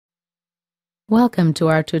Welcome to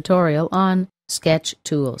our tutorial on Sketch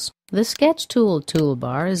Tools. The Sketch Tool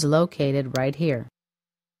toolbar is located right here.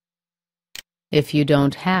 If you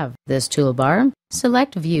don't have this toolbar,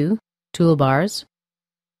 select View, Toolbars,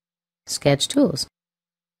 Sketch Tools.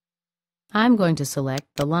 I'm going to select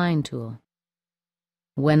the Line tool.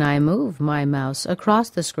 When I move my mouse across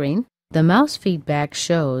the screen, the mouse feedback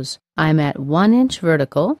shows I'm at 1 inch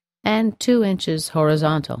vertical and 2 inches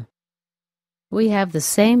horizontal. We have the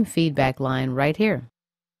same feedback line right here.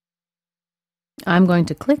 I'm going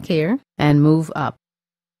to click here and move up.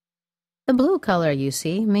 The blue color you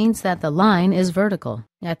see means that the line is vertical.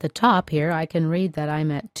 At the top here I can read that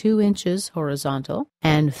I'm at 2 inches horizontal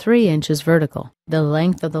and 3 inches vertical. The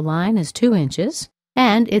length of the line is 2 inches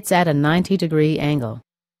and it's at a 90-degree angle.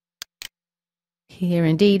 Here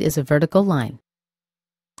indeed is a vertical line.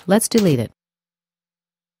 Let's delete it.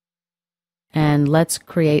 And let's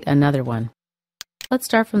create another one. Let's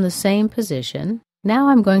start from the same position. Now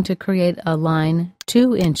I'm going to create a line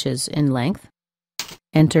 2 inches in length.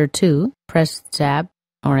 Enter 2, press Tab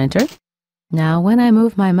or Enter. Now when I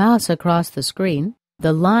move my mouse across the screen,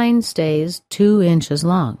 the line stays 2 inches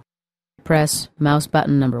long. Press mouse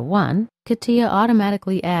button number 1. CATIA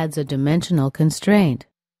automatically adds a dimensional constraint.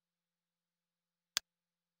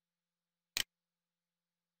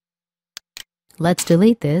 Let's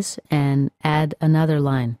delete this and add another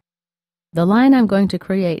line. The line I'm going to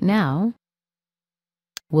create now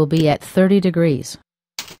will be at 30 degrees.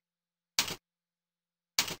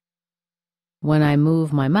 When I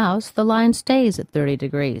move my mouse, the line stays at 30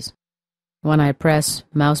 degrees. When I press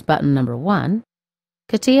mouse button number 1,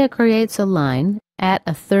 CATIA creates a line at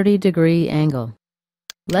a 30-degree angle.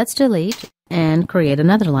 Let's delete and create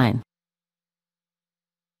another line.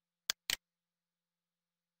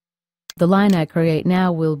 The line I create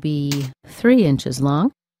now will be 3 inches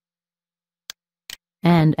long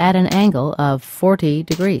and at an angle of 40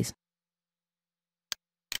 degrees.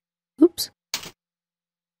 Oops.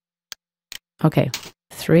 Okay,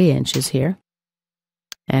 3 inches here.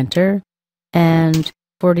 Enter. And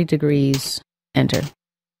 40 degrees. Enter.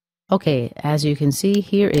 Okay, as you can see,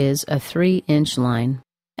 here is a 3-inch line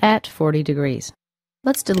at 40 degrees.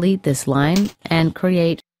 Let's delete this line and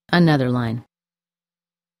create another line.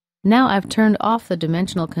 Now I've turned off the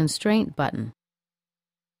dimensional constraint button.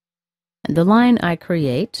 The line I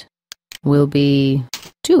create will be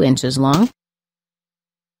 2 inches long.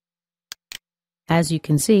 As you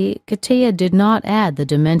can see, CATIA did not add the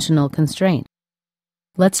dimensional constraint.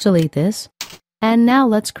 Let's delete this, and now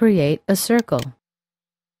let's create a circle.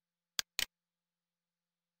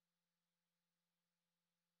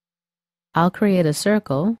 I'll create a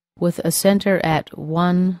circle with a center at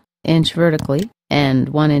 1 inch vertically and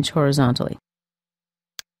 1 inch horizontally.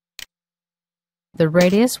 The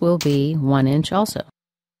radius will be 1 inch also.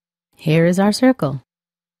 Here is our circle.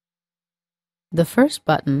 The first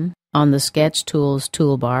button on the Sketch Tools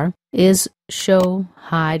toolbar is Show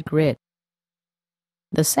Hide Grid.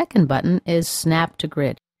 The second button is Snap to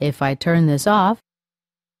Grid. If I turn this off,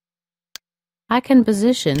 I can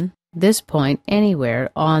position this point anywhere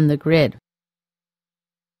on the grid.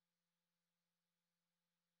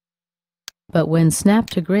 But when Snap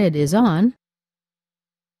to Grid is on,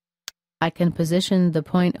 I can position the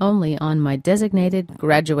point only on my designated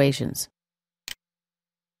graduations.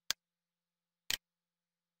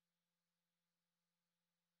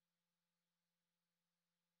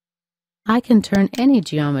 I can turn any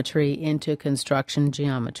geometry into construction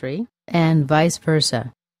geometry, and vice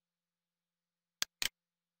versa.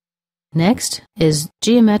 Next is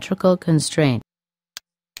geometrical constraint.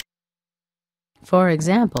 For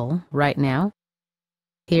example, right now,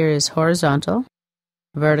 here is horizontal,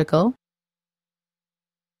 vertical,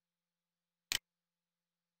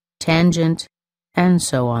 tangent, and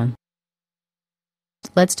so on.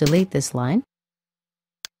 Let's delete this line.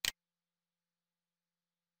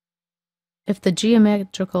 If the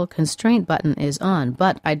geometrical constraint button is on,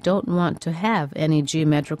 but I don't want to have any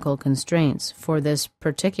geometrical constraints for this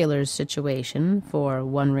particular situation for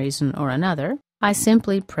one reason or another, I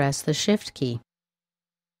simply press the Shift key.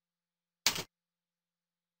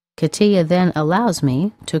 CATIA then allows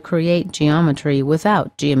me to create geometry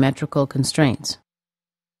without geometrical constraints.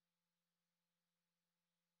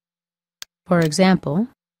 For example,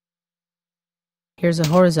 here's a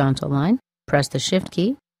horizontal line. Press the Shift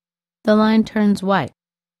key. The line turns white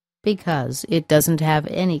because it doesn't have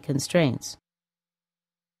any constraints.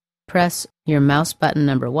 Press your mouse button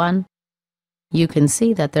number 1. You can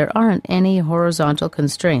see that there aren't any horizontal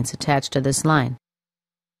constraints attached to this line.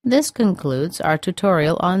 This concludes our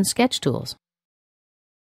tutorial on Sketch Tools.